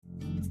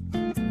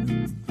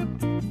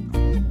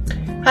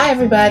Hi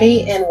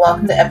everybody, and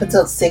welcome to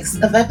episode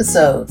 6 of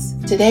Episodes.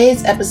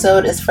 Today's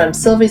episode is from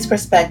Sylvie's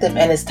perspective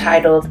and is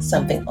titled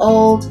Something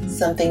Old,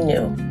 Something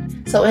New.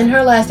 So in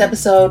her last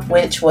episode,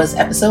 which was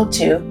episode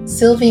 2,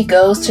 Sylvie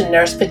goes to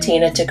Nurse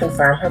Bettina to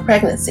confirm her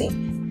pregnancy.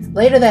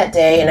 Later that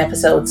day, in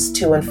episodes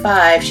 2 and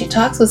 5, she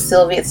talks with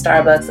Sylvie at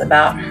Starbucks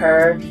about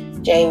her,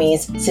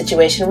 Jamie's,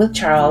 situation with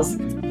Charles,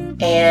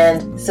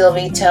 and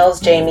Sylvie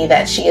tells Jamie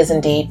that she is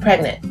indeed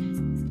pregnant.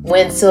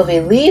 When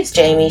Sylvie leaves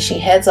Jamie, she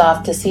heads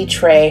off to see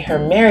Trey, her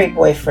married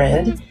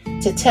boyfriend,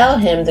 to tell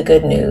him the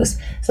good news.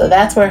 So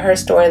that's where her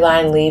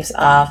storyline leaves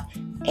off,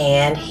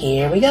 and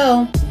here we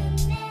go.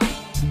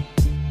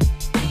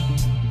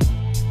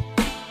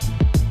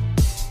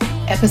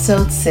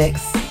 Episode 6,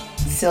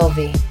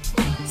 Sylvie.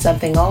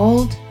 Something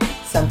old,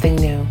 something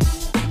new.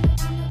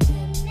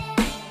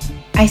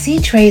 I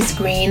see Trey's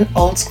green,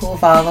 old-school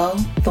Volvo,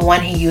 the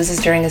one he uses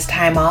during his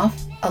time off,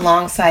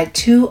 alongside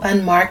 2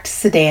 unmarked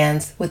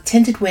sedans with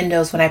tinted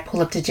windows when I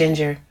pull up to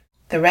Ginger,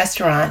 the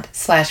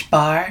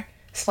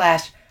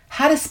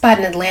restaurant/bar/hottest spot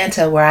in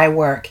Atlanta where I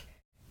work,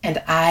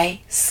 and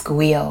I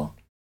squeal.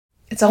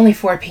 It's only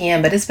 4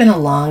 p.m., but it's been a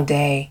long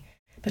day.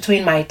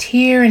 Between my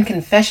tear and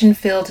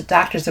confession-filled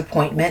doctor's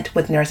appointment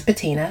with Nurse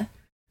Bettina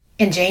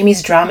and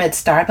Jamie's drama at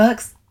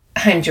Starbucks,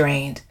 I'm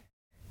drained.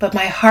 But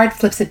my heart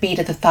flips a beat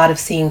at the thought of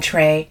seeing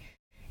Trey.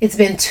 It's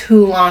been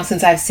too long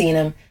since I've seen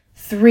him,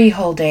 3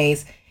 whole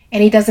days,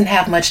 and he doesn't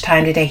have much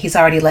time today, he's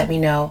already let me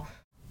know,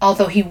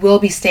 although he will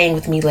be staying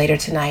with me later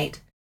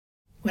tonight.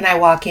 When I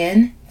walk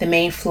in, the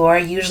main floor,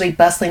 usually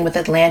bustling with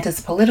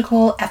Atlanta's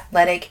political,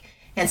 athletic,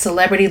 and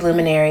celebrity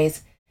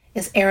luminaries,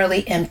 is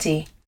airily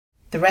empty.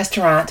 The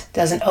restaurant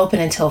doesn't open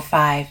until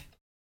 5.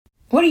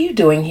 "What are you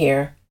doing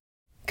here?"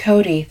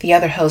 Cody, the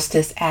other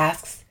hostess,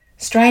 asks,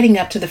 striding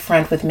up to the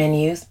front with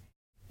menus.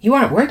 "You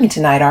aren't working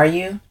tonight, are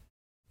you?"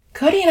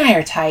 Cody and I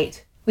are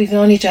tight. We've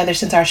known each other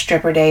since our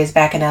stripper days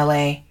back in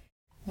LA.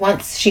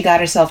 Once she got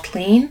herself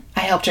clean,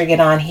 I helped her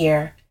get on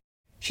here.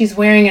 She's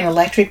wearing an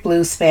electric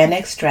blue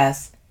spandex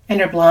dress,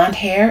 and her blonde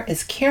hair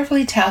is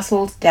carefully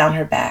tousled down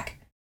her back.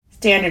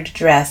 Standard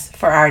dress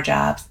for our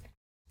jobs.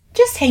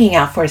 "Just hanging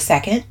out for a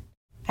second,"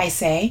 I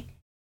say.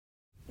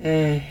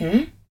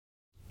 "Mm-hmm."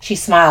 She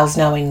smiles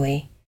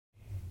knowingly.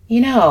 "You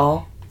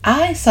know,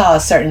 I saw a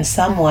certain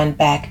someone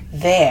back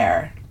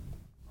there."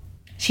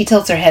 She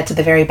tilts her head to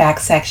the very back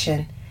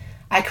section.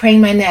 I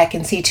crane my neck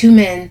and see 2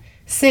 men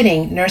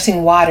sitting,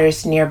 nursing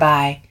waters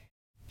nearby.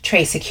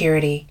 Trey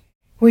security.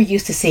 We're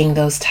used to seeing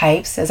those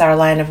types, as our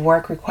line of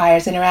work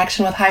requires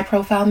interaction with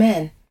high-profile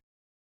men.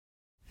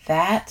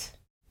 "That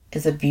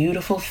is a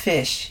beautiful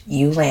fish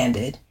you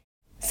landed,"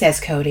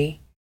 says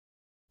Cody.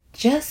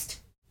 "Just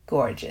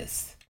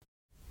gorgeous."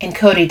 And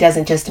Cody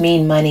doesn't just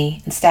mean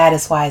money and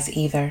status-wise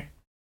either.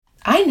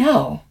 "I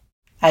know,"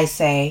 I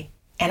say,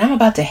 and I'm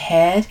about to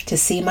head to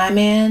see my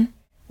man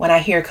when I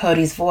hear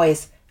Cody's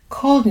voice,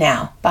 cold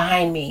now,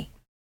 behind me.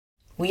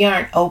 "We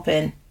aren't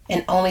open,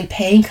 and only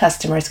paying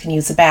customers can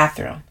use the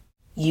bathroom.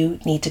 You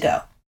need to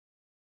go."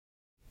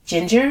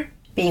 Ginger,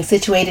 being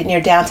situated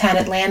near downtown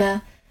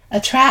Atlanta,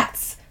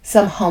 attracts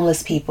some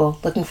homeless people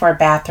looking for a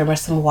bathroom or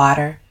some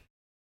water.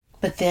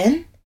 But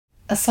then,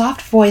 a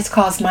soft voice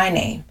calls my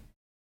name.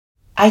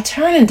 I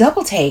turn and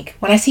double take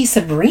when I see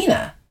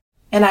Sabrina,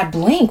 and I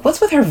blink. What's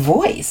with her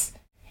voice?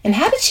 And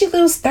how did she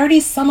lose 30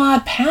 some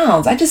odd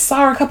pounds? I just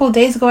saw her a couple of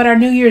days ago at our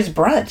New Year's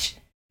brunch,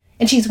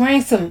 and she's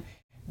wearing some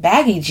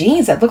baggy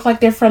jeans that look like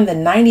they're from the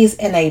 90s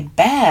in a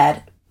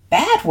bad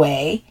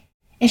way,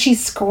 and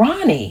she's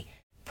scrawny,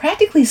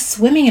 practically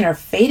swimming in her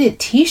faded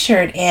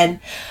t-shirt, and...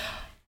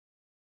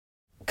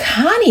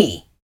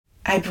 "Connie!"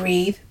 I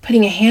breathe,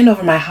 putting a hand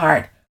over my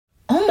heart.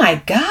 "Oh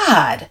my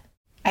God!"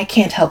 I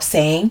can't help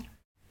saying.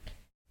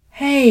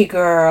 "Hey,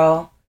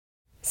 girl,"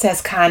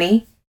 says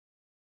Connie.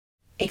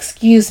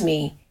 "Excuse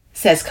me,"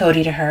 says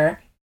Cody to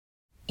her.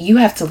 "You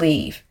have to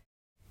leave."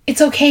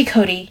 "It's okay,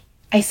 Cody,"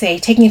 I say,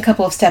 taking a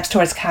couple of steps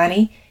towards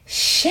Connie.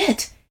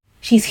 "Shit,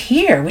 she's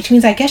here, which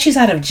means I guess she's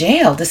out of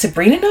jail. Does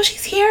Sabrina know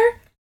she's here?"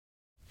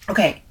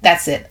 "Okay,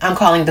 that's it. I'm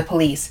calling the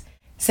police,"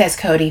 says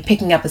Cody,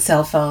 picking up a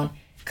cell phone.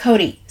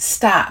 "Cody,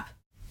 stop,"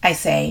 I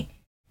say.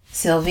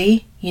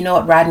 "Sylvie, you know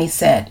what Rodney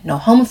said. No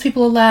homeless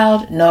people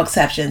allowed, no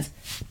exceptions."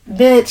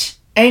 "Bitch,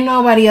 ain't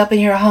nobody up in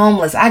here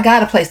homeless. I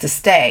got a place to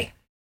stay,"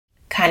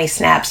 Connie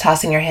snaps,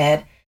 tossing her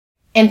head.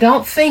 "And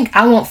don't think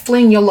I won't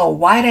fling your little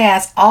white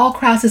ass all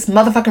across this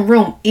motherfucking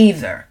room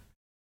either."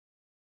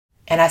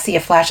 And I see a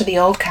flash of the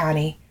old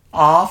Connie,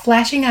 all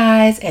flashing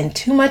eyes and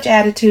too much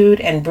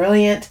attitude and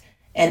brilliant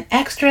and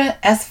extra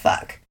as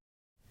fuck.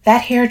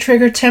 That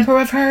hair-trigger temper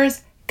of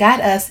hers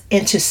got us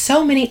into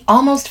so many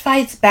almost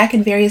fights back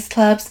in various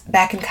clubs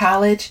back in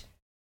college.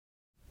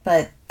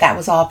 But that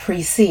was all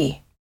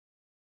pre-C.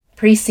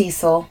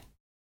 Pre-Cecil.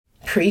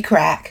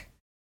 Pre-crack.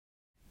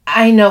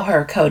 "I know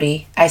her,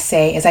 Cody," I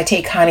say as I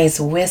take Connie's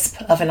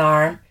wisp of an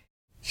arm.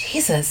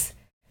 "Jesus,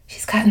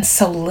 she's gotten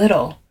so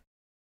little."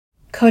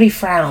 Cody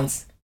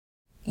frowns.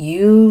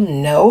 "You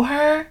know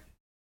her?"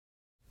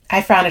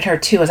 I frown at her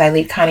too as I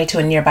lead Connie to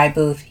a nearby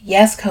booth.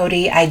 "Yes,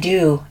 Cody, I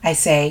do," I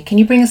say. "Can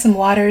you bring us some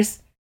waters?"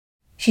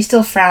 She's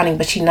still frowning,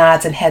 but she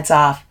nods and heads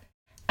off.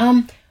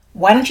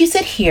 Why don't you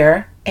sit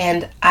here,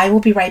 and I will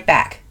be right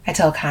back, I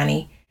tell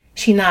Connie.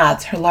 She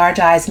nods, her large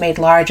eyes made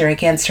larger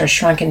against her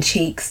shrunken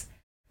cheeks.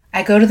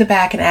 I go to the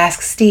back and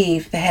ask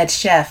Steve, the head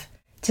chef,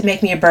 to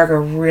make me a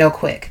burger real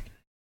quick.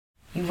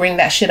 You ring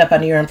that shit up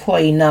under your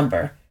employee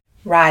number,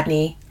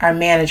 Rodney, our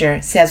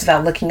manager, says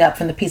without looking up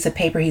from the piece of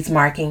paper he's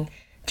marking,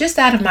 just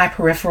out of my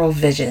peripheral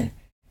vision.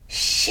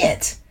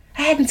 Shit,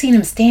 I hadn't seen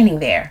him standing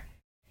there.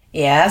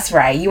 Yeah, that's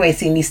right, you ain't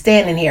seen me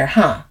standing here,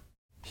 huh?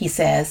 He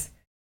says.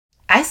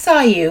 I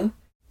saw you,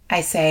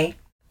 I say.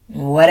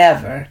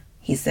 Whatever,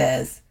 he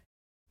says.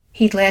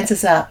 He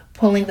glances up,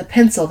 pulling the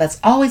pencil that's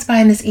always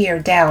behind his ear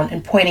down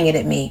and pointing it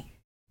at me.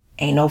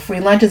 Ain't no free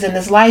lunches in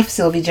this life,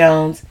 Sylvie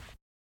Jones.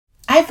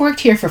 I've worked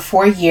here for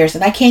 4 years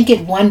and I can't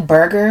get one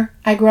burger,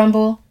 I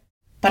grumble.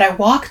 But I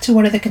walk to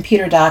one of the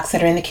computer docks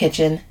that are in the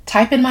kitchen,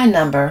 type in my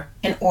number,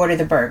 and order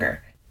the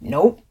burger.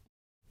 Nope,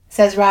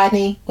 says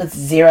Rodney with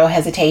zero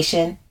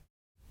hesitation.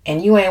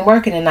 And you ain't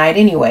working tonight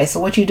anyway, so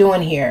what you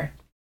doing here?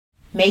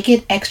 Make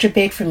it extra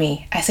big for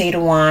me, I say to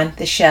Juan,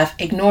 the chef,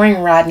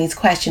 ignoring Rodney's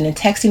question and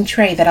texting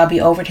Trey that I'll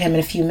be over to him in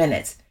a few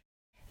minutes.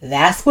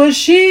 That's what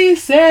she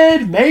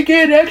said, make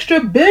it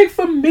extra big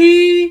for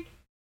me.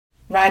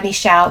 Rodney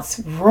shouts,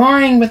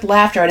 roaring with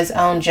laughter at his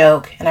own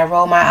joke, and I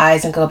roll my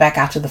eyes and go back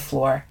out to the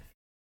floor.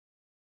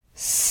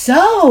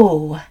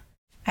 So,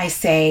 I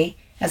say,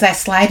 as I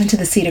slide into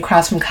the seat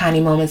across from Connie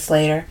moments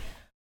later.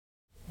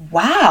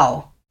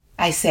 Wow,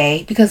 I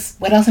say, because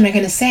what else am I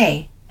going to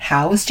say?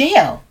 How was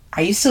jail?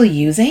 Are you still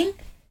using?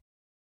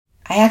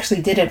 I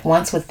actually did it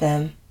once with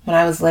them when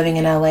I was living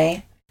in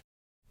LA.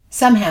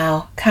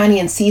 Somehow, Connie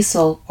and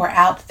Cecil were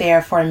out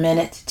there for a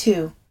minute,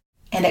 too,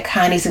 and at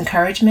Connie's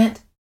encouragement,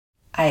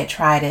 I had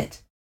tried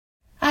it.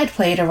 I'd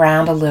played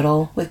around a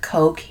little with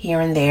coke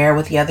here and there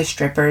with the other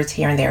strippers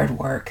here and there at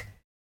work.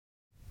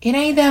 It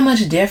ain't that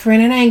much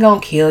different. It ain't gonna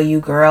kill you,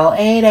 girl.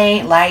 It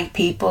ain't like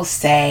people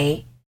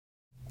say,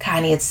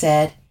 Connie had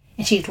said,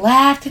 and she'd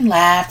laughed and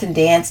laughed and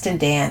danced,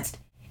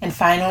 and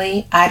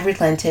finally I'd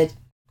relented,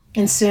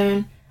 and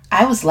soon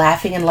I was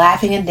laughing and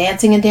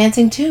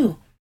dancing too.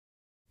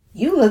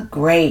 You look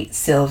great,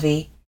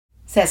 Sylvie,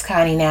 says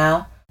Connie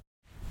now.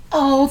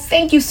 Oh,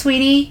 thank you,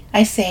 sweetie,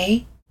 I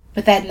say.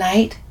 But that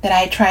night that I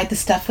had tried the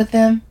stuff with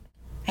them,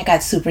 I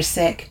got super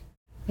sick,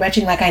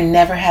 retching like I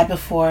never had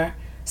before,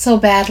 so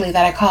badly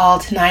that I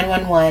called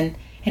 911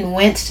 and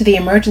went to the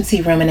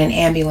emergency room in an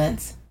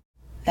ambulance.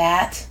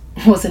 That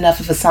was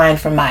enough of a sign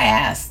for my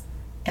ass.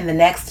 And the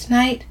next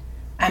night,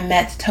 I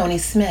met Tony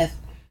Smith,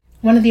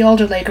 one of the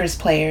older Lakers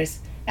players,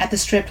 at the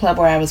strip club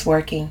where I was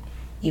working.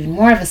 Even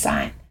more of a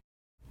sign.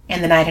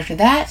 And the night after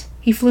that,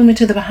 he flew me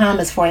to the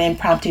Bahamas for an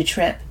impromptu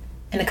trip.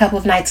 And a couple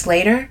of nights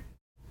later,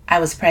 I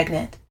was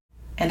pregnant.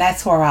 And I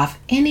swore off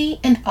any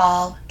and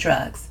all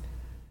drugs.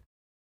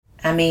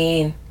 I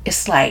mean,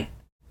 it's like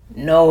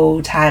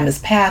no time has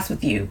passed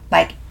with you,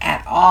 like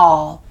at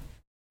all.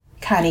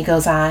 Connie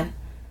goes on.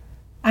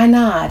 I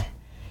nod.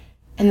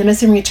 And the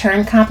missing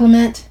return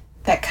compliment,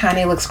 that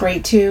Connie looks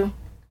great too,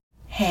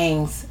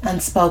 hangs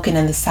unspoken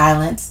in the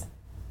silence.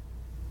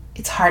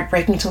 It's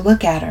heartbreaking to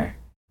look at her.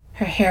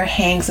 Her hair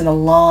hangs in a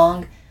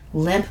long,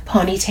 limp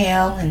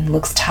ponytail and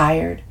looks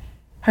tired.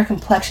 Her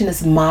complexion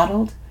is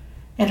mottled,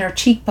 and her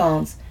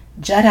cheekbones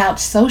jut out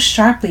so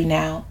sharply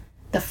now,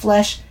 the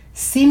flesh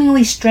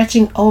seemingly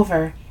stretching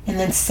over and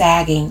then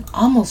sagging,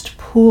 almost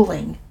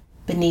pooling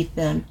beneath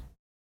them.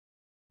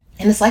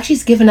 And it's like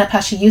she's given up how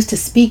she used to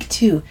speak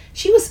too.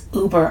 She was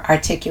uber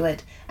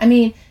articulate. I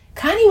mean,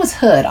 Connie was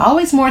hood,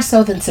 always more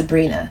so than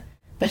Sabrina,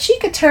 but she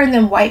could turn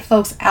them white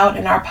folks out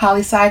in our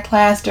poli-sci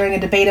class during a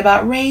debate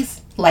about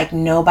race like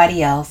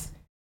nobody else.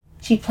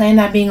 She planned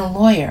on being a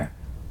lawyer.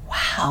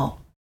 Wow.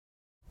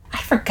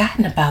 I'd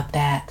forgotten about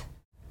that.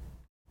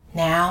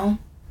 Now,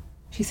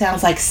 she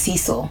sounds like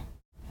Cecil.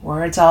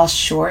 Words all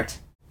short,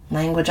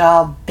 language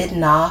all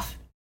bitten off.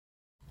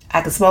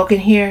 I could smoke in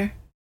here?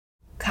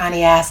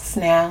 Connie asks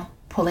now,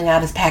 pulling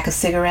out his pack of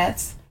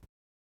cigarettes.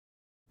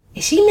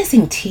 Is she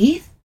missing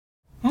teeth?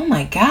 Oh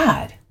my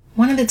God.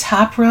 One at the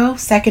top row,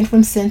 second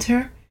from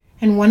center,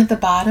 and one at the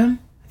bottom,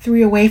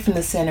 3 away from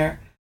the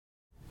center.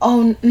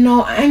 Oh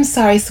no, I'm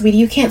sorry, sweetie,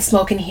 you can't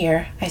smoke in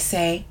here, I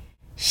say.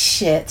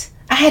 Shit,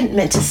 I hadn't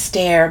meant to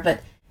stare,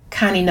 but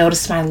Connie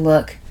noticed my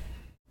look.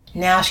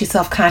 Now she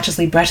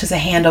self-consciously brushes a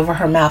hand over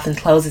her mouth and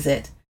closes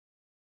it.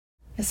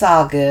 It's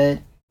all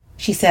good,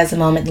 she says a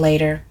moment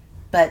later,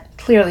 but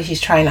clearly she's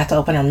trying not to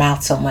open her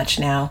mouth so much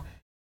now.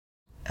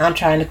 I'm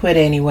trying to quit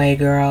anyway,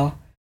 girl.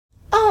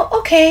 Oh,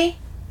 okay,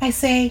 I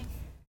say.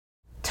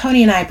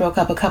 Tony and I broke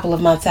up a couple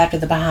of months after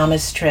the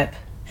Bahamas trip,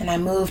 and I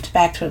moved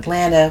back to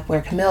Atlanta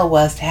where Camille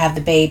was to have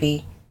the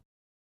baby.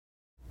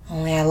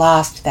 Only I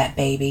lost that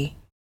baby.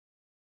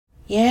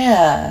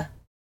 Yeah.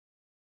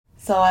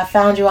 So I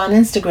found you on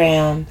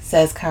Instagram,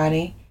 says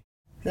Connie.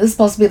 This is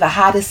supposed to be the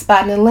hottest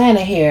spot in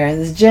Atlanta here,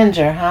 this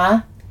Ginger,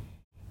 huh?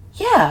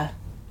 Yeah,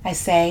 I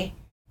say.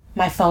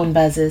 My phone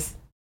buzzes.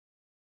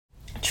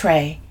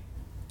 Trey.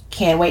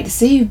 Can't wait to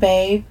see you,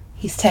 babe.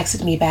 He's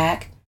texted me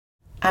back.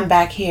 I'm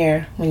back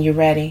here when you're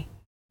ready.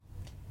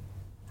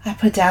 I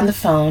put down the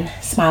phone,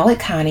 smile at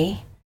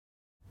Connie.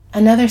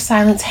 Another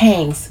silence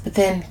hangs, but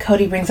then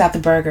Cody brings out the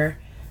burger.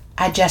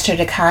 I gesture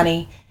to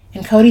Connie,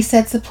 and Cody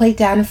sets the plate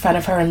down in front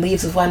of her and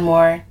leaves with one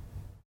more.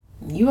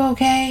 You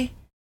okay?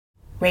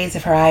 Raise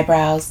of her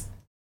eyebrows.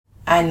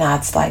 I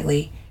nod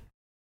slightly.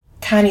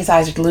 Connie's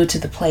eyes are glued to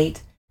the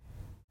plate.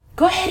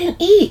 Go ahead and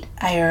eat,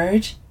 I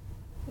urge.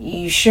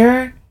 You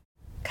sure?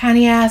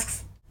 Connie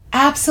asks.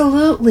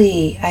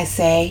 Absolutely, I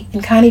say,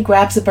 and Connie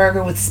grabs the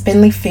burger with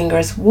spindly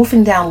fingers,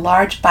 wolfing down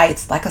large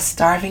bites like a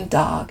starving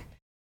dog.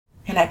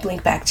 And I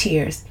blink back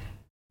tears.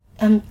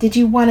 Did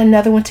you want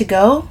another one to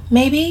go,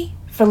 maybe?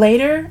 For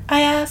later?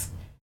 I ask.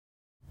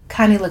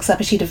 Connie looks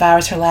up as she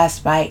devours her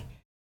last bite.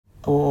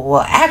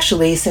 Well,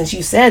 actually, since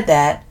you said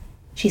that,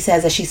 she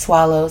says as she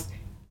swallows,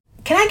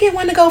 can I get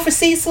one to go for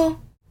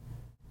Cecil?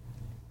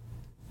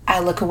 I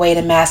look away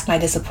to mask my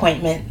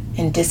disappointment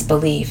and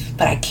disbelief,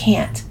 but I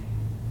can't.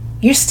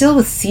 You're still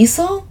with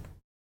Cecil?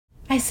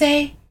 I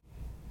say.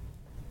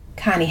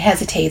 Connie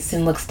hesitates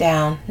and looks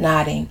down,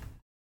 nodding.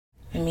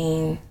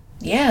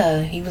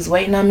 Yeah, he was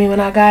waiting on me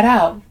when I got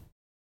out.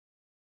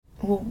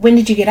 Well, when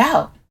did you get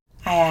out?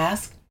 I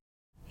ask.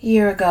 A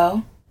year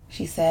ago,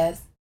 she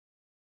says.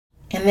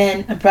 And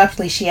then,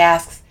 abruptly, she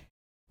asks,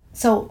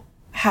 so,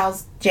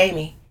 how's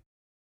Jamie?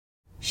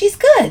 She's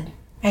good,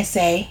 I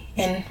say,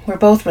 and we're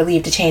both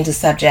relieved to change the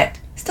subject.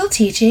 Still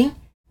teaching.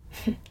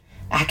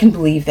 I can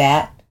believe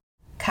that.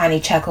 Connie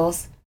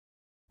chuckles.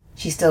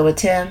 She's still with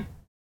Tim?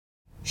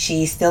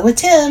 She's still with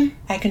Tim,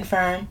 I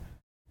confirm.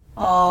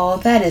 Oh,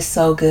 that is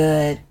so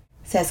good,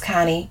 says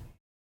Connie.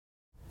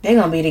 They're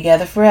gonna be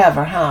together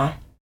forever, huh?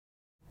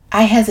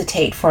 I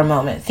hesitate for a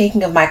moment,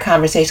 thinking of my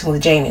conversation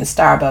with Jamie in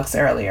Starbucks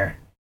earlier.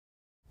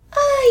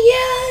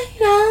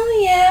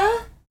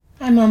 Yeah,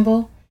 I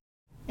mumble.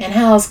 And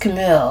how's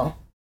Camille?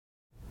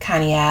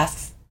 Connie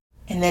asks,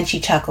 and then she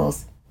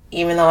chuckles.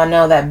 Even though I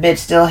know that bitch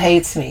still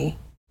hates me,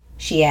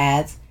 she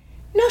adds.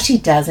 No, she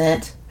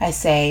doesn't, I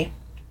say.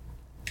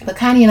 But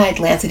Connie and I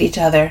glance at each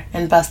other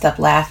and bust up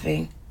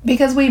laughing,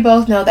 because we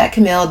both know that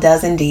Camille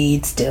does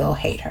indeed still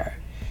hate her.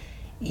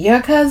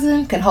 Your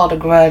cousin can hold a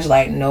grudge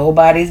like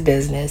nobody's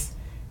business,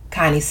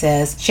 Connie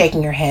says,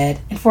 shaking her head,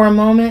 and for a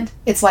moment,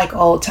 it's like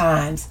old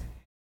times.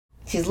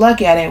 She's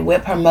lucky I didn't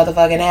whip her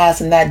motherfucking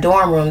ass in that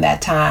dorm room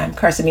that time,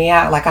 cursing me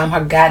out like I'm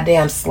her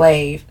goddamn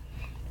slave.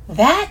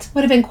 That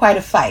would have been quite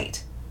a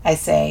fight, I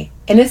say,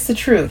 and it's the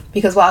truth,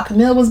 because while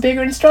Camille was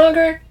bigger and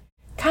stronger,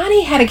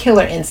 Connie had a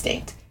killer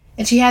instinct,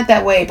 and she had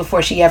that way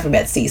before she ever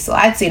met Cecil.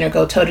 I'd seen her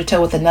go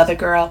toe-to-toe with another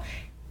girl,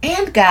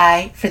 and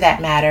guy, for that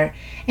matter,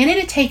 and it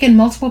had taken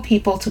multiple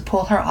people to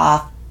pull her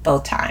off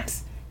both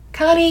times.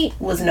 Connie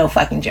was no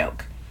fucking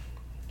joke.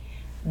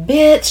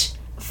 Bitch,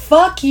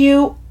 fuck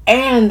you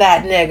and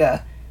that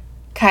nigga,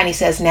 Connie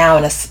says now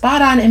in a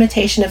spot-on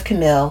imitation of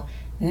Camille,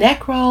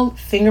 neck roll,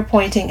 finger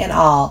pointing and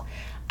all.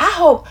 I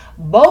hope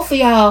both of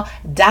y'all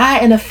die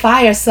in a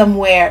fire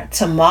somewhere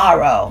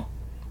tomorrow.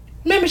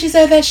 Remember she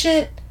said that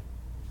shit?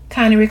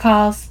 Connie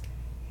recalls.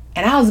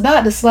 And I was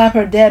about to slap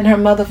her dead in her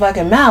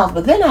motherfucking mouth,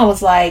 but then I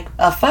was like,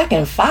 a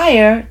fucking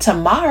fire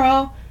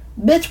tomorrow?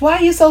 Bitch, why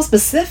are you so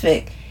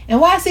specific? And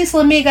why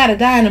Cecil and me gotta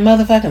die in a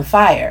motherfucking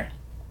fire?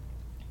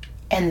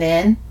 And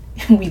then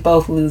we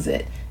both lose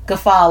it,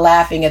 guffaw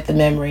laughing at the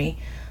memory.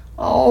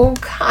 Oh,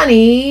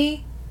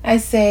 Connie, I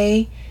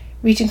say,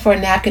 reaching for a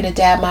napkin to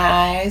dab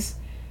my eyes.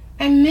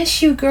 I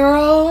miss you,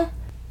 girl.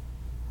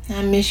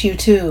 I miss you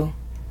too,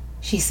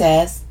 she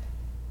says.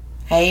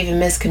 I even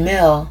miss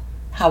Camille,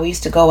 how we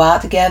used to go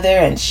out together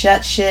and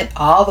shut shit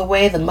all the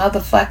way the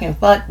motherfucking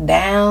fuck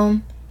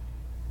down.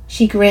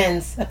 She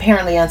grins,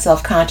 apparently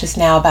unself-conscious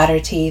now about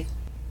her teeth.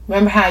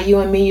 Remember how you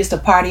and me used to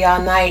party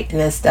all night and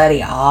then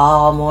study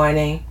all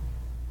morning?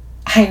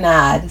 I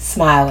nod,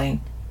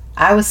 smiling.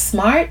 I was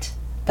smart,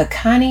 but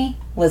Connie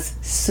was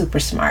super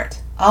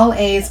smart. All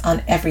A's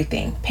on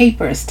everything.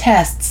 Papers,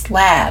 tests,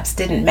 labs,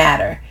 didn't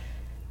matter.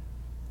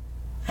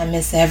 I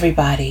miss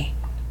everybody,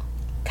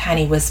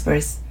 Connie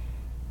whispers.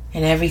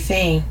 And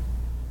everything.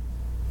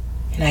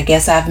 And I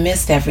guess I've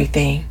missed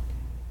everything.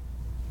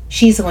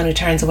 She's the one who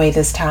turns away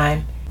this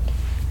time.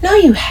 No,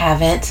 you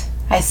haven't,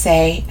 I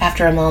say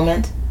after a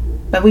moment.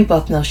 But we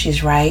both know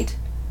she's right.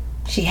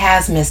 She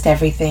has missed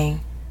everything.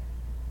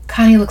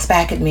 Connie looks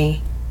back at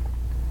me.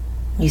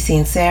 You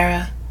seen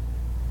Sarah?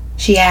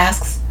 She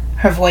asks,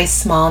 her voice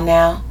small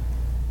now.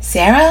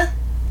 Sarah?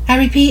 I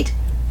repeat.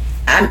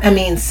 I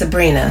mean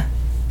Sabrina,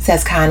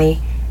 says Connie.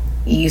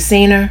 You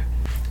seen her?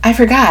 I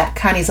forgot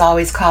Connie's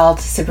always called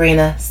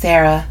Sabrina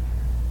Sarah.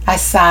 I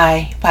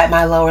sigh, bite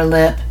my lower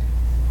lip.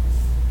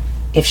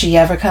 If she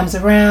ever comes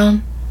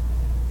around.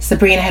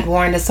 Sabrina had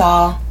warned us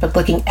all, but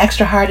looking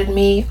extra hard at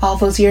me all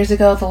those years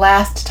ago, the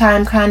last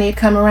time Connie had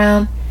come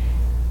around,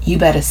 you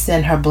better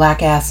send her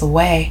black ass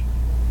away.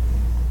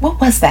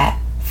 What was that?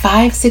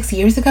 5-6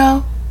 years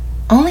ago?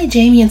 Only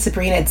Jamie and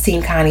Sabrina had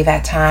seen Connie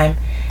that time,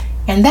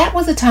 and that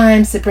was the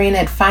time Sabrina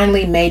had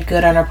finally made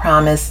good on her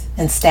promise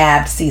and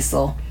stabbed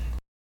Cecil.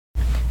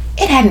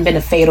 It hadn't been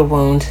a fatal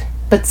wound,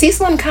 but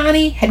Cecil and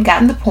Connie had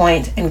gotten the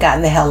point and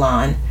gotten the hell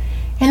on,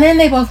 And then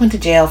they both went to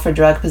jail for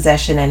drug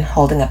possession and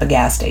holding up a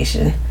gas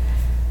station.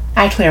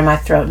 I clear my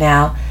throat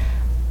now.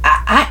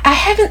 I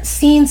haven't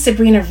seen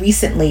Sabrina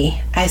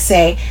recently, I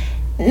say.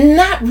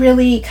 Not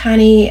really,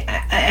 Connie.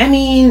 I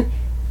mean,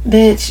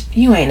 bitch,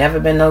 you ain't never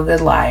been no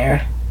good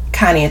liar.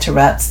 Connie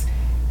interrupts.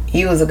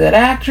 You was a good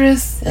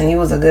actress and you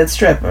was a good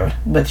stripper,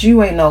 but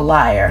you ain't no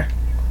liar.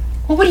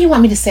 Well, what do you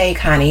want me to say,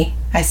 Connie?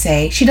 I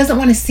say. She doesn't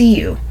want to see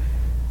you.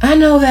 I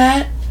know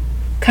that,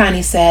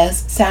 Connie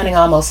says, sounding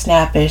almost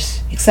snappish,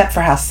 except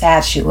for how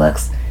sad she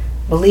looks.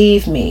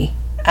 Believe me,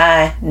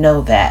 I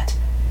know that.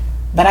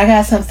 But I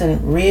got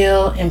something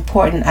real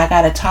important I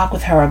gotta talk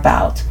with her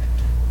about.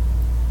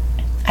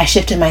 I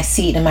shift in my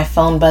seat and my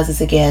phone buzzes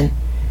again.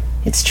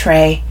 It's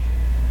Trey.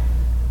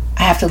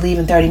 I have to leave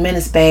in 30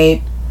 minutes,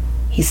 babe.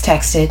 He's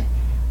texted.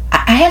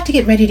 I have to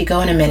get ready to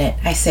go in a minute,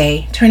 I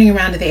say, turning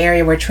around to the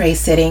area where Trey's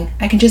sitting.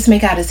 I can just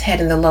make out his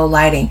head in the low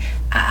lighting.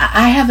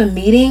 I have a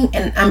meeting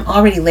and I'm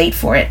already late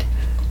for it.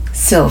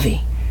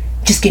 Sylvie,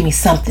 just give me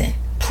something.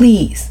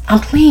 Please,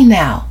 I'm clean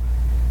now.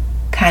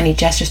 Connie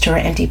gestures to her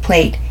empty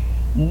plate.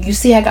 You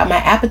see I got my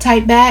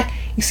appetite back?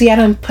 You see I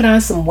done put on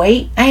some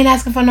weight? I ain't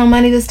asking for no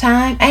money this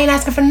time. I ain't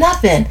asking for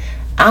nothing.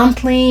 I'm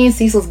clean.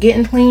 Cecil's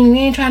getting clean. We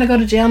ain't trying to go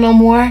to jail no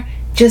more.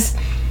 Just,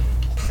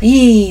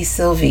 please,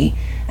 Sylvie.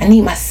 I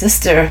need my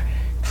sister.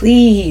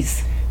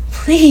 Please.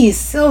 Please,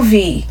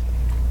 Sylvie.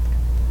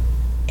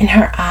 In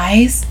her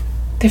eyes,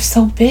 they're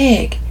so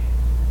big.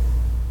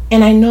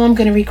 And I know I'm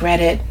going to regret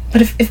it.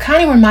 But if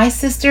Connie were my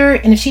sister,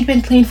 and if she'd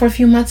been clean for a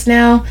few months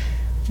now,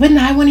 wouldn't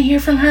I want to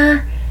hear from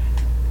her?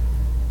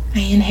 I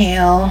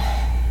inhale,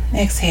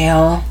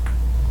 exhale,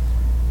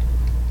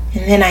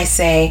 and then I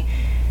say,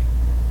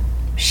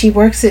 she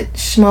works at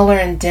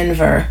Schmuller in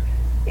Denver.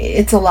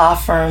 It's a law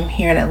firm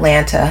here in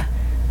Atlanta.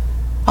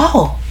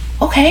 Oh,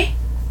 okay,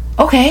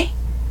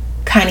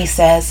 Connie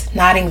says,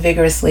 nodding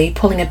vigorously,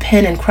 pulling a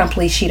pen and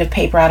crumply sheet of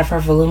paper out of her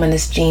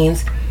voluminous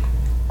jeans.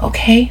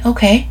 Okay,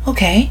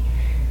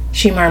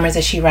 she murmurs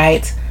as she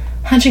writes,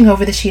 hunching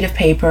over the sheet of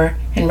paper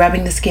and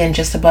rubbing the skin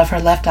just above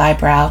her left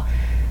eyebrow.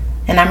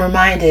 And I'm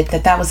reminded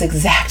that was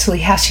exactly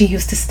how she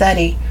used to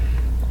study,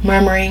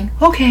 murmuring,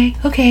 okay,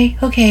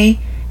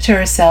 to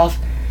herself,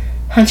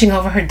 hunching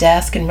over her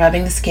desk and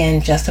rubbing the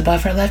skin just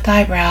above her left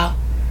eyebrow.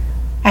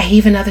 I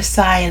heave another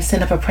sigh and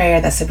send up a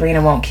prayer that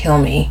Sabrina won't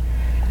kill me.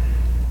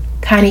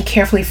 Connie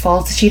carefully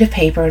folds the sheet of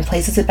paper and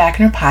places it back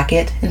in her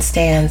pocket and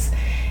stands,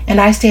 and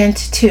I stand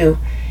too,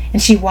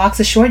 and she walks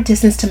a short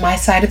distance to my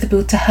side of the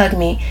booth to hug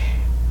me,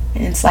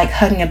 and it's like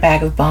hugging a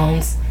bag of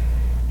bones,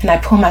 and I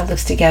pull my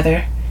lips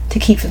together to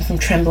keep them from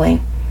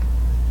trembling.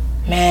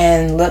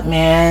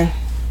 Man,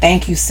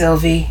 thank you,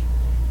 Sylvie,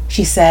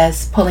 she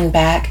says, pulling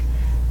back.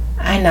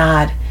 I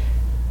nod.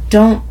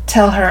 Don't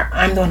tell her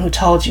I'm the one who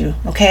told you,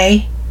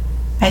 okay?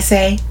 I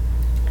say.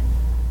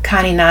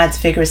 Connie nods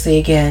vigorously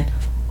again.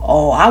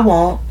 Oh, I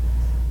won't.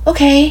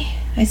 Okay,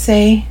 I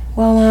say.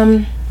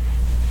 Well,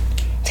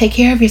 take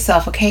care of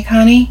yourself, okay,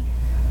 Connie?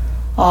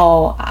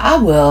 Oh, I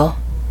will,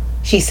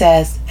 she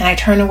says, and I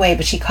turn away,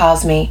 but she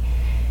calls me.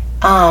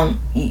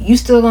 You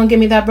still gonna give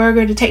me that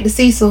burger to take to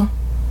Cecil?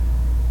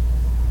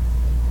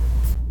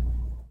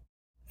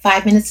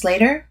 5 minutes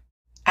later,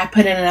 I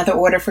put in another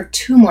order for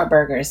 2 more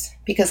burgers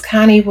because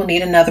Connie will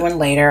need another one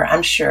later,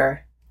 I'm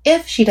sure,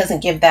 if she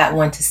doesn't give that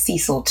one to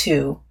Cecil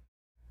too.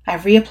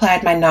 I've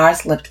reapplied my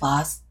NARS lip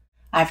gloss.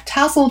 I've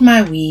tousled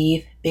my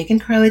weave, big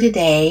and curly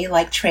today,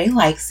 like Trey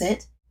likes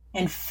it.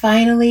 And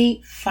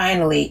finally,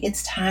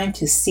 it's time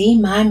to see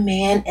my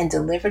man and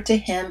deliver to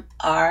him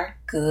our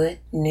good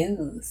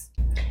news.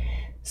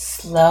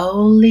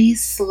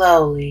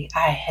 Slowly,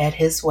 I head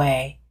his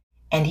way,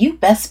 and you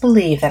best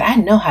believe that I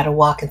know how to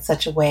walk in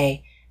such a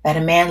way that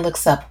a man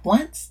looks up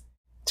once,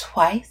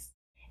 twice,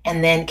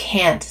 and then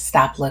can't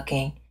stop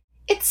looking.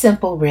 It's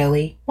simple,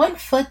 really. 1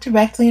 foot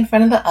directly in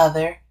front of the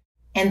other,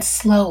 and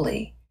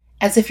slowly,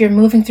 as if you're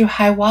moving through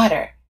high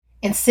water,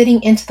 and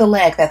sitting into the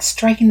leg that's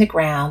striking the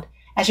ground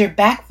as your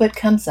back foot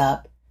comes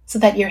up so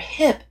that your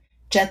hip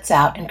juts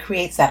out and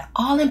creates that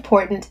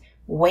all-important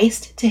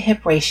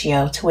waist-to-hip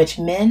ratio to which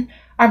men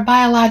are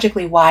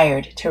biologically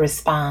wired to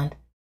respond.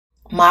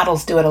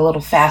 Models do it a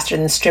little faster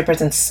than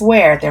strippers and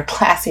swear they're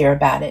classier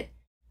about it.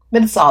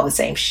 But it's all the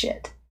same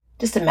shit.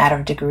 Just a matter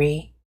of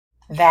degree.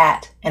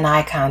 That and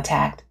eye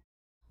contact.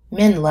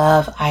 Men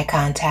love eye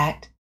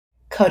contact.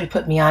 Cody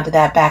put me onto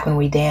that back when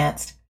we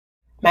danced.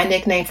 My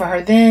nickname for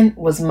her then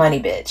was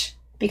Money Bitch,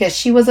 because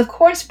she was of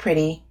course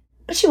pretty,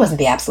 but she wasn't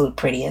the absolute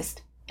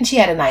prettiest, and she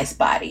had a nice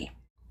body,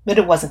 but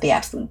it wasn't the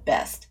absolute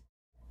best.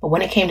 But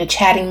when it came to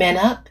chatting men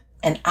up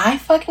and eye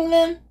fucking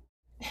them,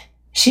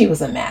 she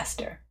was a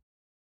master.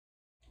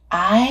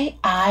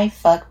 I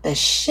fuck the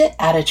shit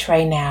out of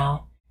Trey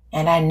now,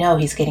 and I know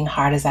he's getting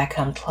hard as I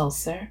come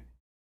closer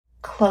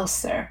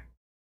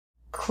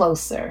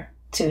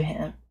to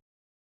him.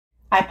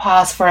 I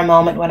pause for a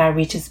moment when I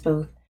reach his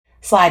booth,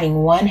 sliding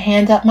one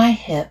hand up my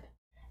hip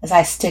as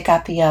I stick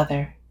out the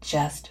other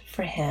just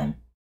for him.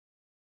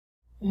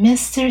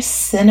 Mr.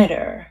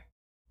 Senator,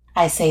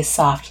 I say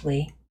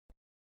softly.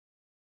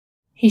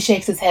 He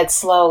shakes his head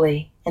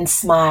slowly, and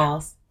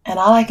smiles, and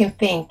all I can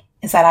think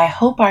is that I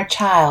hope our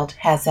child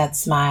has that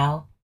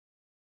smile.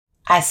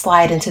 I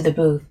slide into the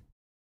booth.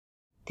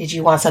 "Did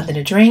you want something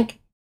to drink?"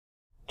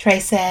 Trey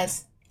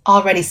says,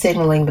 already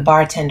signaling the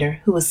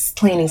bartender who was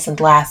cleaning some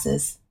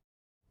glasses.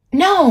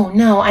 No,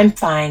 I'm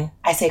fine,"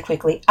 I say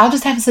quickly. "I'll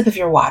just have a sip of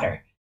your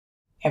water."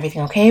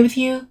 "Everything okay with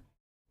you?"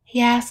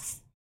 he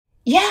asks.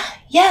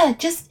 Yeah,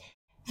 just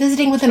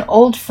visiting with an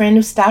old friend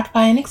who stopped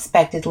by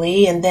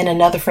unexpectedly, and then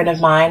another friend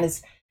of mine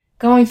is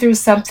going through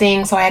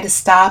something, so I had to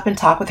stop and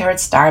talk with her at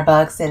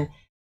Starbucks, and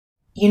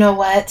you know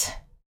what?"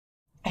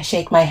 I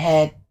shake my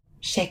head,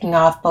 shaking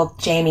off both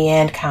Jamie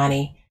and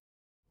Connie.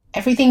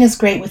 "Everything is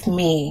great with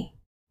me,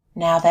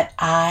 now that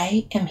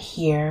I am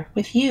here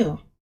with you."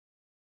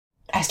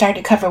 I start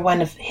to cover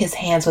one of his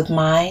hands with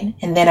mine,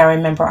 and then I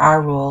remember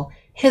our rule,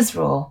 his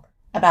rule,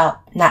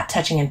 about not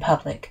touching in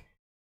public.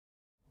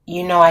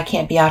 "You know I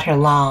can't be out here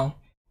long,"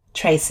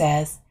 Trey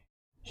says.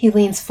 He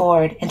leans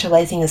forward,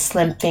 interlacing his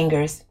slim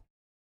fingers.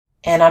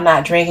 "And I'm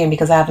not drinking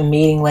because I have a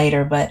meeting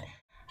later, but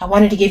I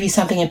wanted to give you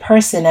something in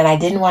person, and I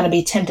didn't want to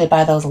be tempted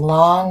by those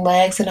long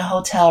legs in a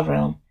hotel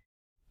room."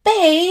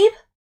 "Babe,"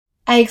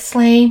 I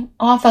exclaim,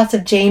 all thoughts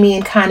of Jamie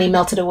and Connie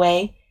melted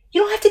away.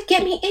 "You don't have to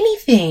get me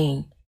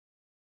anything."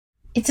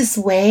 It's this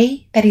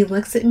way that he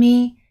looks at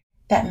me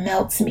that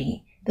melts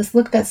me, this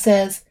look that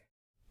says,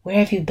 "Where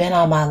have you been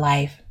all my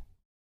life?"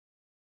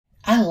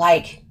 "I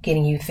like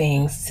getting you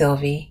things,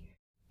 Sylvie,"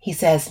 he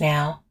says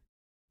now.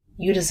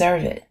 "You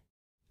deserve it."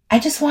 "I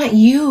just want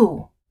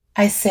you,"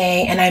 I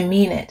say, and I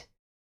mean it.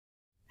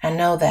 "I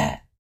know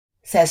that,"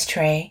 says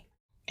Trey,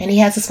 and he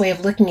has this way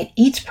of looking at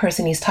each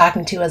person he's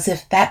talking to as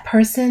if that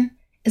person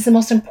is the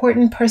most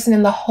important person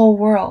in the whole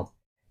world,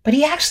 but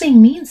he actually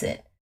means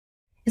it.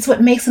 It's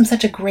what makes him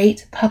such a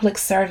great public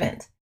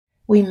servant.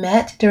 We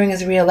met during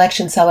his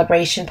re-election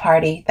celebration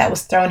party that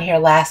was thrown here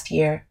last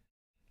year.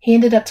 He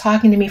ended up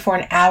talking to me for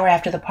an hour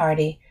after the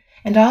party,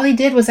 and all he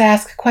did was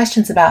ask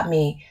questions about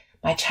me,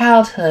 my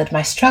childhood,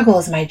 my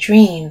struggles, my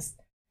dreams.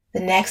 The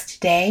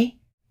next day,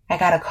 I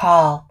got a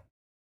call.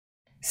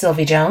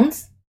 "Sylvie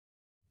Jones?"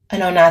 a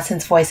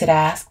no-nonsense voice had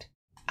asked.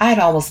 I'd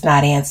almost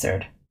not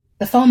answered.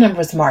 The phone number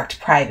was marked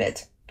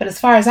private, but as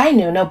far as I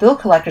knew, no bill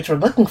collectors were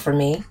looking for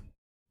me.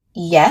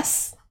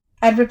 "Yes,"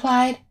 I'd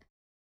replied.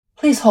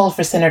 "Please hold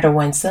for Senator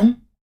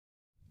Winsome."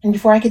 And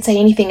before I could say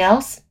anything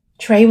else,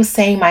 Trey was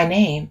saying my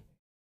name.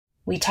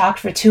 We talked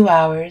for 2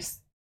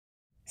 hours,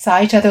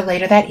 saw each other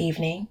later that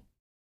evening,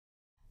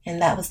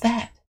 and that was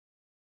that.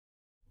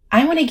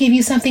 "I want to give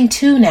you something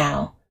too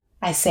now,"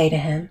 I say to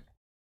him.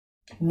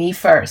 "Me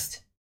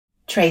first,"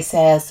 Trey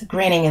says,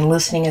 grinning and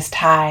loosening his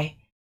tie.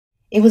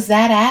 It was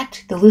that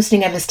act, the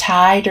loosening of his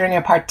tie, during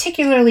a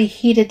particularly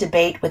heated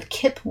debate with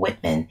Kip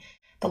Whitman,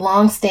 the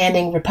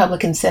long-standing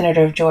Republican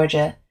senator of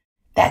Georgia,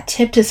 that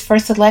tipped his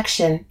first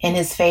election in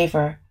his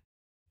favor.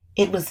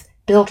 It was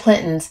Bill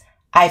Clinton's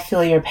 "I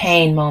feel your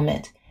pain"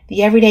 moment,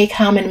 the everyday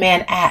common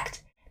man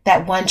act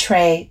that won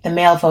Trey the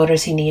male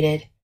voters he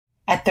needed.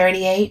 At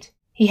 38,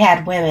 he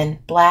had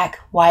women, black,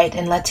 white,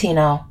 and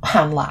Latino,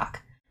 on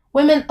lock.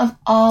 Women of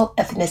all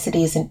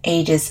ethnicities and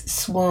ages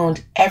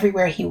swooned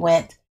everywhere he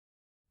went.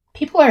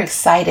 People are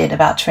excited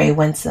about Trey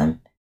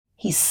Winsome.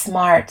 He's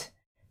smart,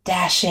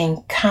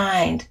 dashing,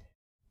 kind,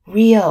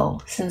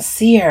 real,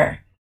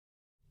 sincere.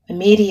 The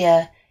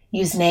media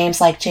use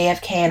names like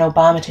JFK and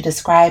Obama to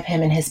describe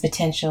him and his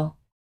potential.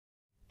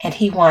 And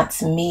he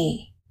wants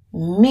me,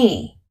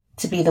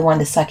 to be the one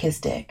to suck his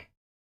dick.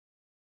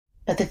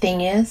 But the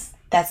thing is,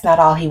 that's not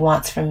all he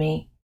wants from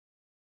me.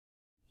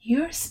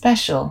 "You're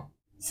special,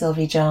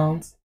 Sylvie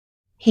Jones,"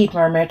 he'd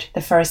murmured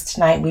the first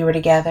night we were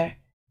together.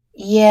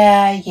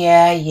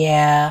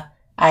 Yeah,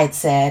 I'd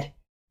said.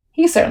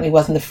 He certainly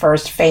wasn't the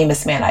first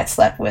famous man I'd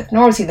slept with,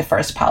 nor was he the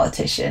first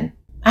politician.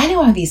 I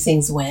knew how these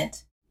things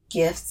went.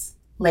 Gifts,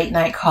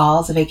 late-night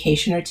calls, a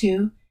vacation or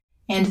two,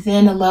 and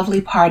then a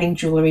lovely parting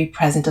jewelry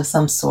present of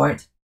some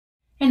sort,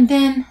 and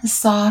then a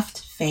soft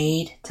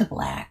fade to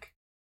black.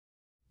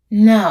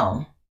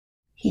 "No,"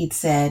 he'd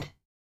said.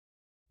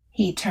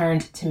 He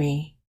turned to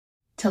me,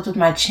 tilted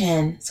my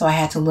chin so I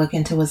had to look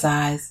into his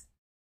eyes.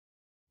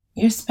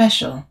 "You're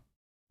special.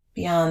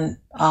 Beyond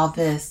all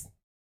this,"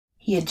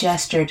 he had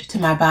gestured to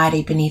my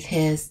body beneath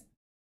his.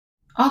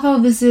 "Although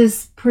this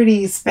is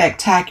pretty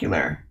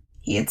spectacular,"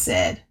 he had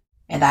said,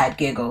 and I'd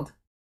giggled.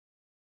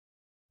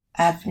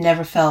 "I've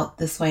never felt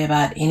this way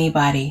about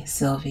anybody,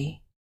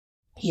 Sylvie,"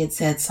 he had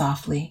said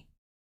softly.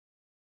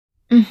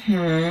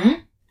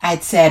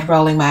 I'd said,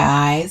 rolling my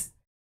eyes.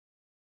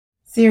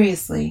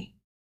 Seriously.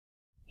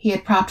 He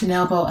had propped an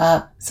elbow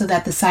up so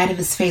that the side of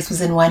his face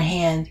was in one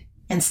hand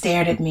and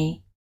stared at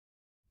me.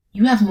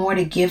 "You have more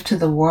to give to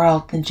the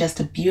world than just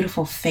a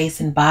beautiful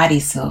face and body,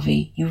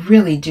 Sylvie. You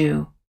really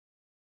do."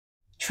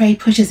 Trey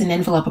pushes an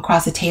envelope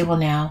across the table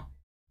now.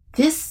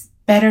 "This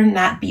better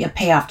not be a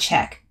payoff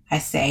check," I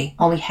say,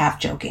 only half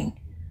joking.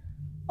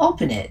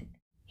 "Open it,"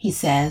 he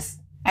says.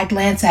 I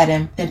glance at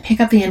him, then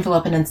pick up the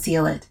envelope and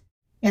unseal it.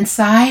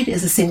 Inside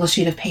is a single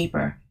sheet of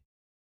paper.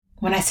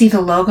 When I see the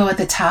logo at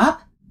the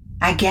top,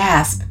 I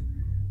gasp.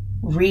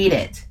 "Read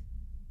it,"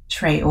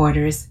 Trey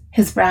orders,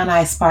 his brown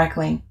eyes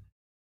sparkling.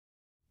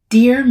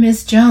 Dear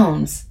Miss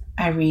Jones,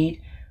 I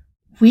read,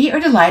 we are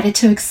delighted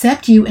to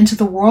accept you into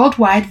the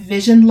Worldwide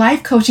Vision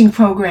Life Coaching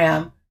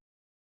Program.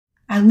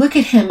 I look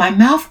at him, my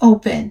mouth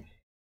open.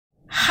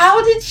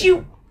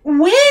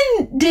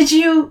 When did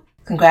you?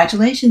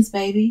 Congratulations,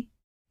 baby,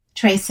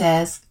 Trey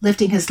says,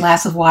 lifting his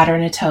glass of water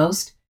and a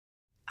toast.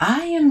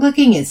 I am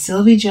looking at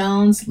Sylvie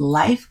Jones,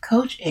 life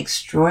coach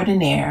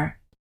extraordinaire.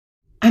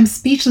 I'm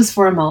speechless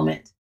for a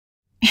moment,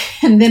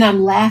 and then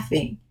I'm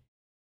laughing.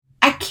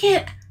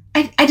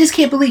 I just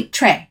can't believe,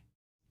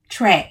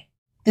 Trey,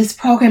 this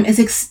program is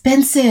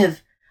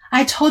expensive.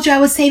 I told you I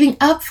was saving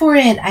up for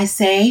it, I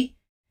say.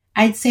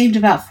 I'd saved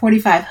about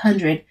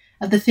 $4,500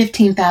 of the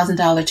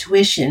 $15,000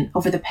 tuition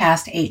over the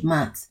past 8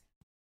 months.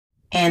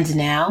 And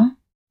now,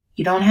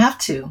 you don't have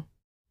to,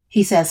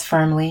 he says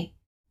firmly.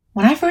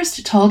 When I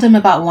first told him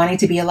about wanting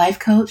to be a life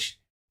coach,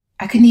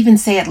 I couldn't even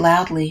say it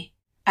loudly.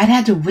 I'd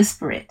had to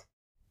whisper it.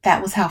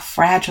 That was how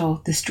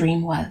fragile this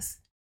dream was.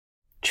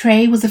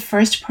 Trey was the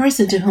first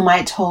person to whom I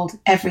had told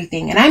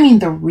everything, and I mean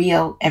the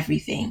real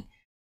everything.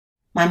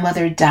 My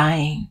mother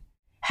dying,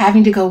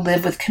 having to go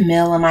live with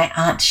Camille and my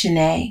Aunt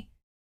Shanae,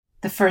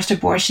 the first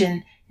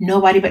abortion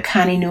nobody but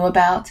Connie knew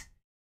about,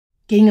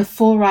 getting a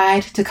full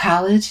ride to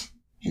college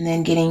and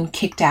then getting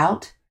kicked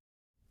out,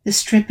 the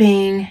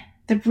stripping,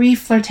 the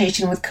brief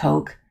flirtation with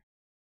coke,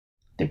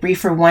 the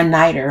briefer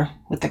one-nighter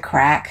with the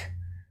crack,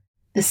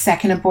 the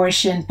second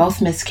abortion,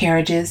 both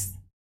miscarriages,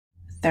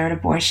 the third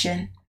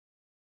abortion.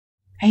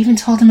 I even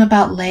told him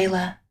about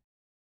Layla.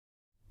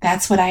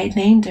 That's what I had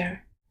named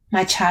her,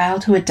 my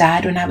child who had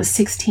died when I was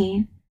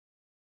 16.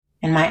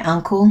 And my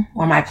uncle,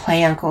 or my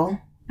play uncle,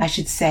 I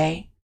should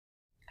say,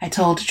 I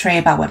told Trey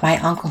about what my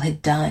uncle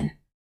had done.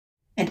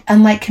 And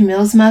unlike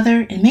Camille's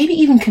mother, and maybe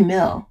even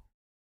Camille,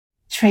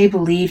 Trey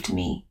believed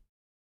me.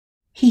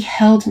 He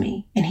held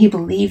me, and he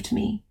believed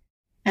me.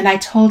 And I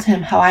told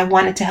him how I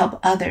wanted to help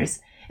others,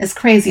 as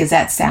crazy as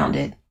that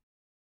sounded.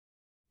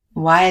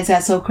 Why is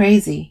that so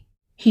crazy?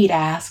 He'd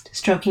asked,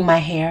 stroking my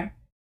hair.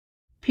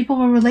 People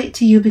will relate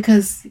to you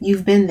because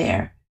you've been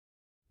there.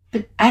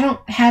 But I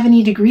don't have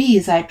any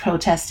degrees, I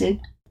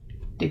protested.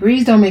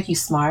 Degrees don't make you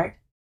smart,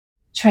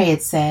 Trey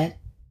had said.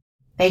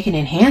 They can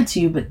enhance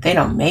you, but they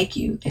don't make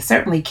you. They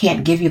certainly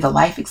can't give you the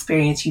life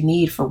experience you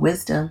need for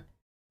wisdom.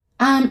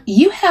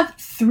 You have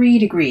 3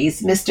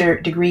 degrees,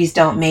 Mr. Degrees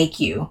Don't Make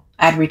You,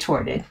 I'd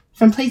retorted,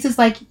 from places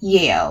like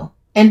Yale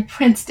and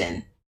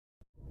Princeton.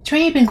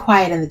 Trey had been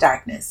quiet in the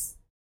darkness.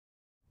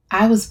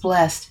 I was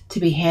blessed to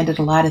be handed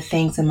a lot of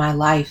things in my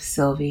life,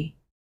 Sylvie,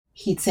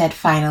 he'd said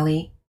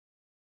finally.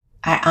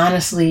 I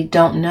honestly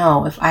don't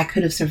know if I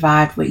could have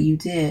survived what you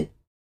did.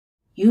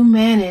 You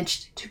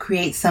managed to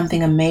create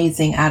something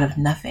amazing out of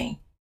nothing.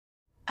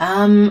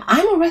 I'm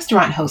a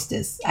restaurant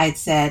hostess, I'd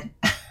said.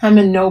 I'm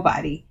a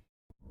nobody.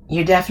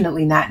 You're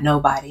definitely not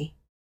nobody.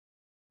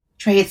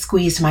 Trey had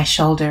squeezed my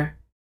shoulder.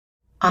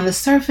 On the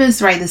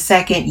surface, right this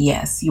second,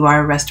 yes, you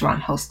are a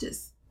restaurant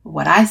hostess.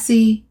 What I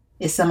see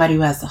is somebody who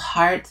has the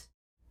heart,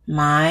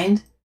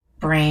 mind,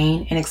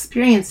 brain, and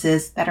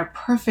experiences that are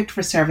perfect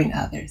for serving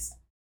others.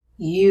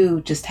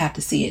 You just have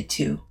to see it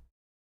too.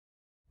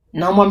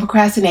 No more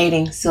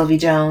procrastinating, Sylvie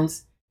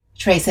Jones,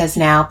 Trey says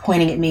now,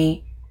 pointing at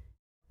me.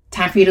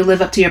 Time for you to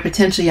live up to your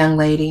potential, young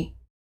lady.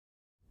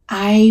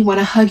 I want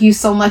to hug you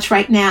so much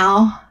right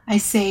now, I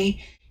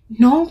say.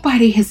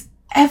 Nobody has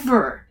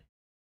ever.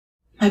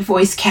 My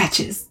voice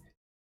catches.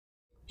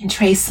 And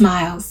Trey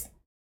smiles.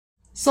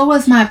 So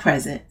was my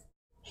present,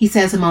 he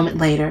says a moment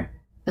later,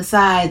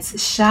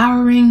 besides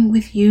showering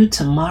with you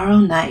tomorrow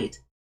night.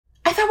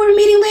 I thought we were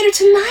meeting later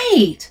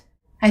tonight,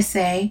 I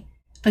say,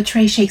 but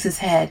Trey shakes his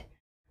head.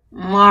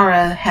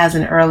 Mara has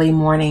an early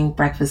morning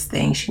breakfast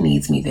thing. She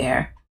needs me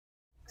there.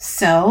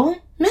 So,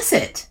 miss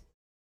it.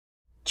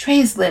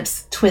 Trey's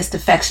lips twist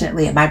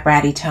affectionately at my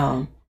bratty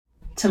tone.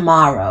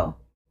 Tomorrow,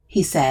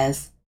 he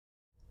says.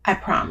 I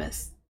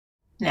promise.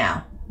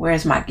 Now,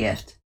 where's my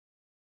gift?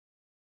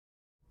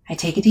 I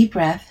take a deep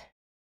breath,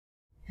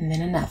 and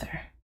then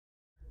another.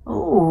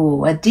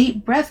 Ooh, a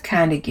deep breath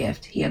kind of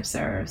gift, he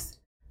observes.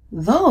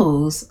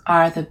 Those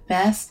are the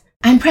best.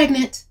 I'm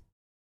pregnant,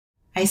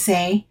 I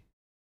say.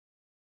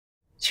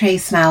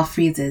 Trey's smile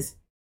freezes.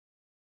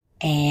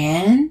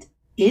 And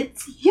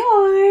it's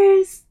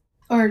yours.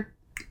 Or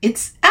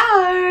it's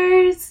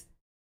ours.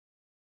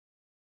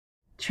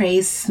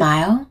 Trey's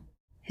smile,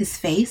 his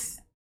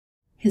face,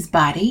 his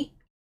body,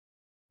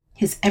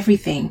 his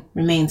everything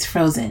remains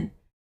frozen.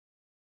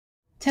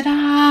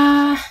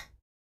 Ta-da!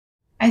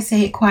 I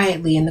say it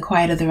quietly in the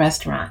quiet of the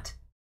restaurant.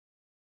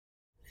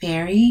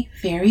 Very,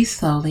 very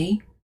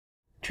slowly,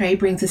 Trey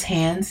brings his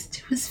hands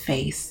to his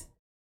face,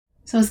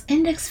 so his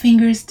index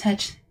fingers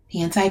touch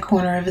the inside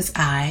corner of his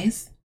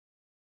eyes.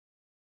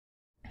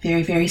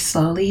 Very, very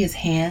slowly, his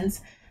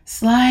hands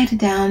slide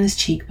down his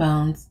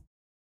cheekbones,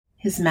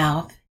 his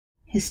mouth,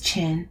 his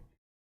chin,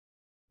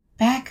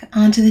 back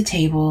onto the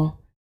table,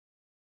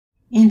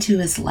 into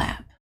his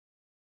lap.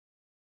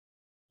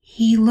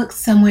 He looks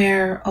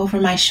somewhere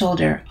over my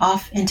shoulder,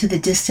 off into the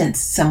distance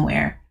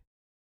somewhere.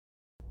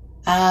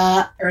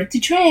 Earth to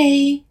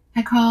Trey,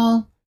 I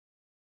call.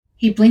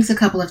 He blinks a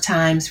couple of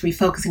times,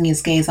 refocusing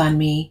his gaze on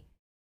me.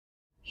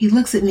 He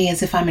looks at me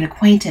as if I'm an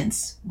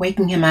acquaintance,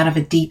 waking him out of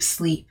a deep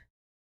sleep.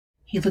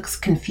 He looks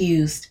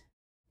confused,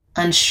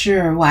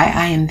 unsure why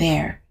I am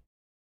there.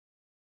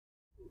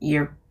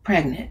 You're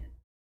pregnant.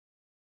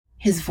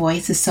 His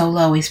voice is so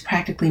low he's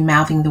practically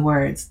mouthing the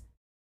words.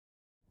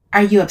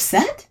 Are you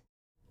upset?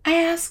 I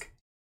ask.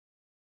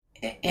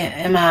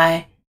 Am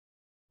I?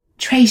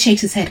 Trey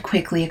shakes his head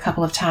quickly a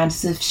couple of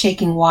times as if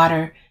shaking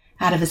water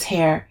out of his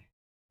hair.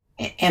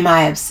 Am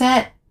I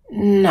upset?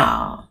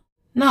 No.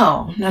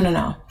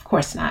 Of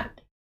course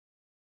not.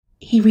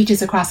 He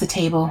reaches across the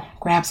table,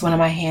 grabs one of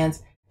my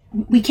hands.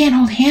 We can't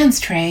hold hands,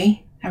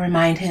 Trey, I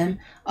remind him.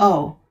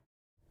 Oh,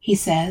 he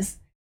says.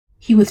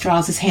 He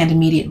withdraws his hand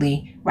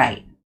immediately.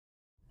 Right.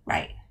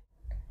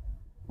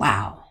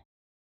 Wow.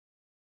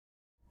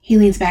 He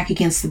leans back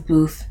against the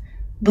booth,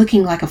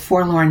 looking like a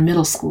forlorn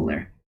middle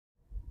schooler.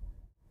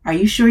 Are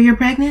you sure you're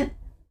pregnant?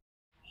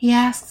 He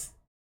asks.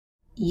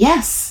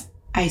 Yes,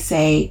 I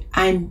say.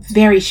 I'm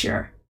very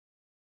sure.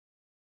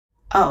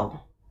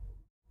 Oh,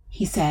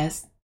 he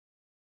says.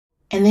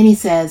 And then he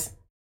says,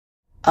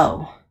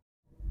 oh,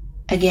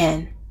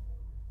 again.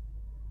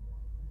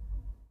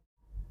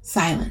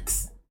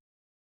 Silence.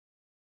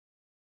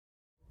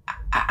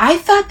 I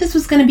thought this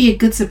was going to be a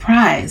good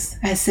surprise,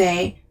 I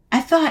say. I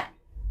thought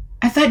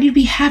you'd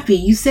be happy.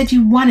 You said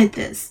you wanted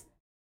this.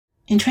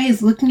 And Trey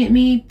is looking at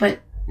me, but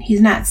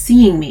he's not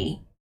seeing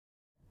me.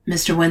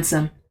 Mr.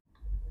 Winsome.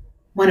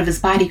 One of his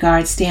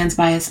bodyguards stands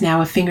by us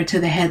now, a finger to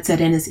the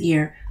headset in his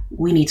ear.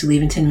 We need to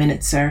leave in 10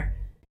 minutes, sir.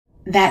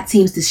 That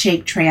seems to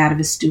shake Trey out of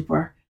his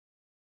stupor.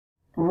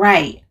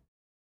 Right,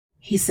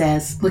 he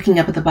says, looking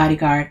up at the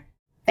bodyguard.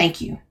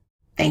 Thank you.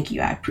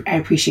 I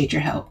appreciate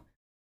your help.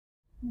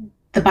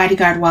 The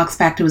bodyguard walks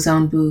back to his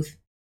own booth.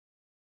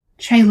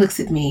 Trey looks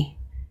at me,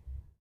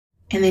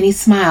 and then he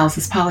smiles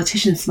as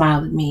politicians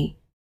smile at me.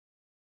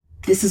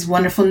 This is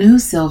wonderful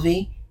news,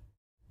 Sylvie.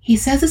 He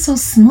says it so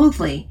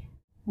smoothly.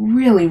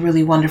 Really,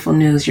 really wonderful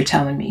news you're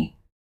telling me.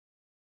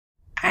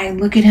 I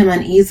look at him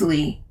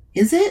uneasily.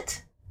 Is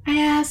it? I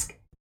ask.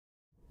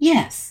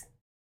 Yes,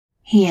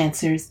 he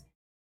answers.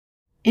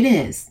 It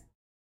is.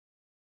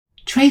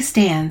 Trey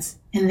stands,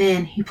 and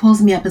then he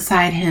pulls me up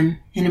beside him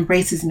and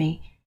embraces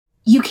me.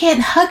 You can't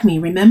hug me,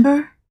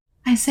 remember?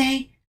 I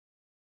say.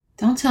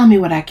 Don't tell me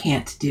what I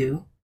can't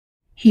do.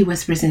 He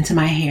whispers into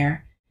my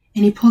hair,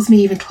 and he pulls me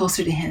even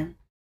closer to him.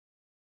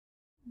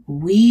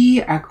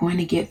 We are going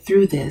to get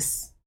through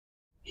this,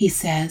 he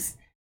says.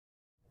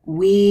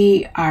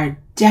 We are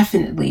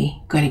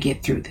definitely going to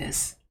get through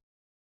this.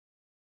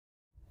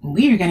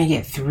 We are going to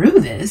get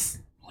through this?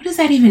 What does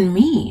that even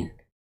mean?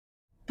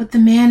 But the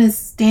man is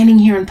standing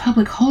here in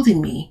public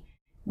holding me.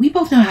 We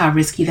both know how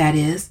risky that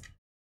is.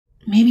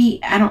 Maybe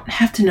I don't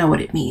have to know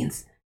what it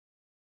means.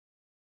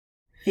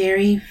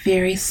 Very,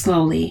 very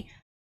slowly,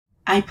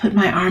 I put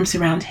my arms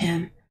around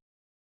him.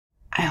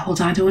 I hold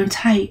on to him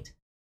tight.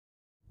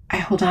 I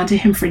hold on to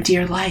him for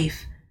dear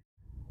life.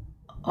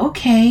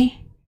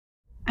 Okay,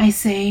 I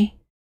say.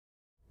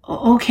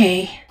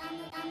 Okay.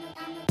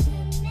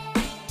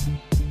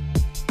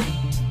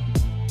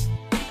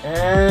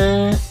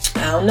 I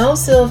don't know,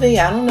 Sylvie.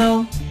 I don't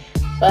know.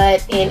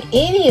 But in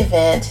any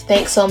event,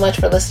 thanks so much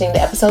for listening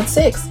to episode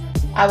 6.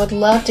 I would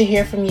love to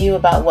hear from you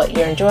about what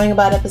you're enjoying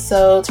about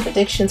episodes,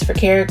 predictions for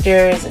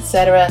characters,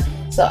 etc.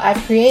 So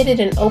I've created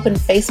an open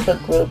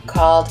Facebook group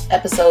called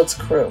Episodes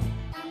Crew.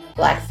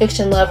 Black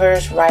fiction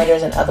lovers,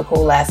 writers, and other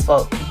cool ass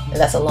folk. And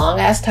that's a long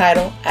ass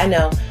title, I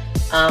know.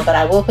 But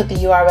I will put the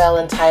URL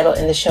and title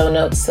in the show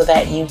notes so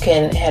that you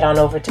can head on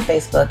over to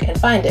Facebook and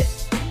find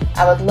it.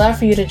 I would love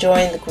for you to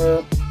join the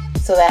group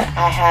so that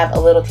I have a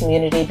little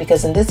community,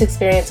 because in this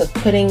experience of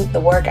putting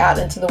the work out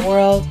into the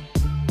world,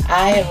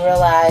 I have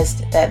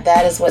realized that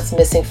that is what's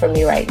missing for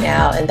me right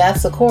now. And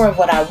that's the core of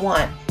what I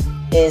want,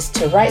 is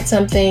to write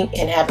something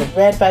and have it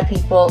read by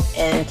people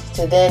and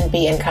to then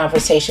be in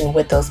conversation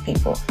with those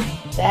people.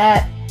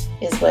 That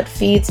is what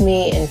feeds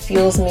me and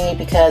fuels me,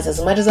 because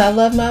as much as I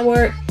love my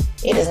work,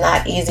 it is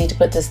not easy to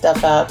put this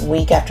stuff out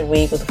week after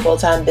week with a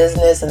full-time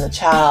business and a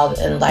child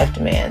and life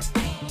demands.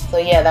 So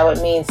yeah, that would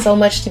mean so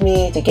much to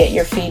me to get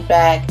your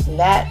feedback.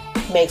 That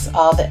makes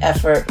all the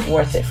effort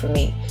worth it for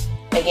me.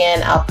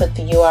 Again, I'll put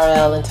the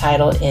URL and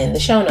title in the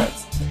show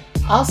notes.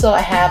 Also, I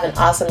have an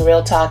awesome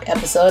Real Talk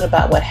episode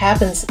about what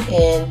happens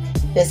in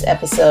this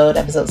episode,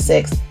 episode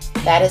 6.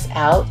 That is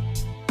out.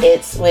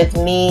 It's with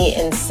me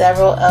and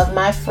several of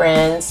my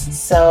friends,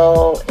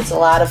 so it's a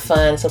lot of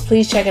fun. So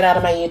please check it out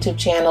on my YouTube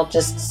channel.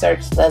 Just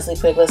search Leslie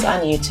Quigless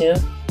on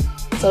YouTube.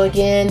 So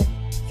again,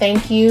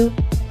 thank you.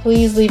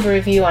 Please leave a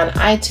review on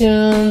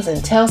iTunes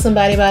and tell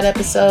somebody about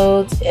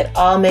episodes. It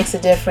all makes a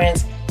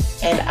difference.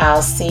 And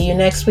I'll see you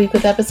next week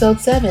with episode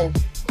 7,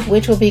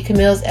 which will be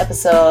Camille's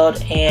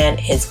episode, and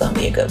it's going to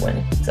be a good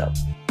one. So,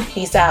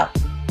 peace out.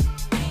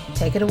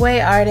 Take it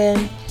away,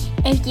 Arden.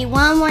 If you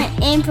want more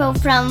info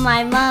from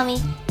my mommy,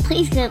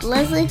 please go to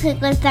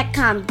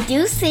lesliequigless.com.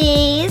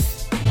 Deuces!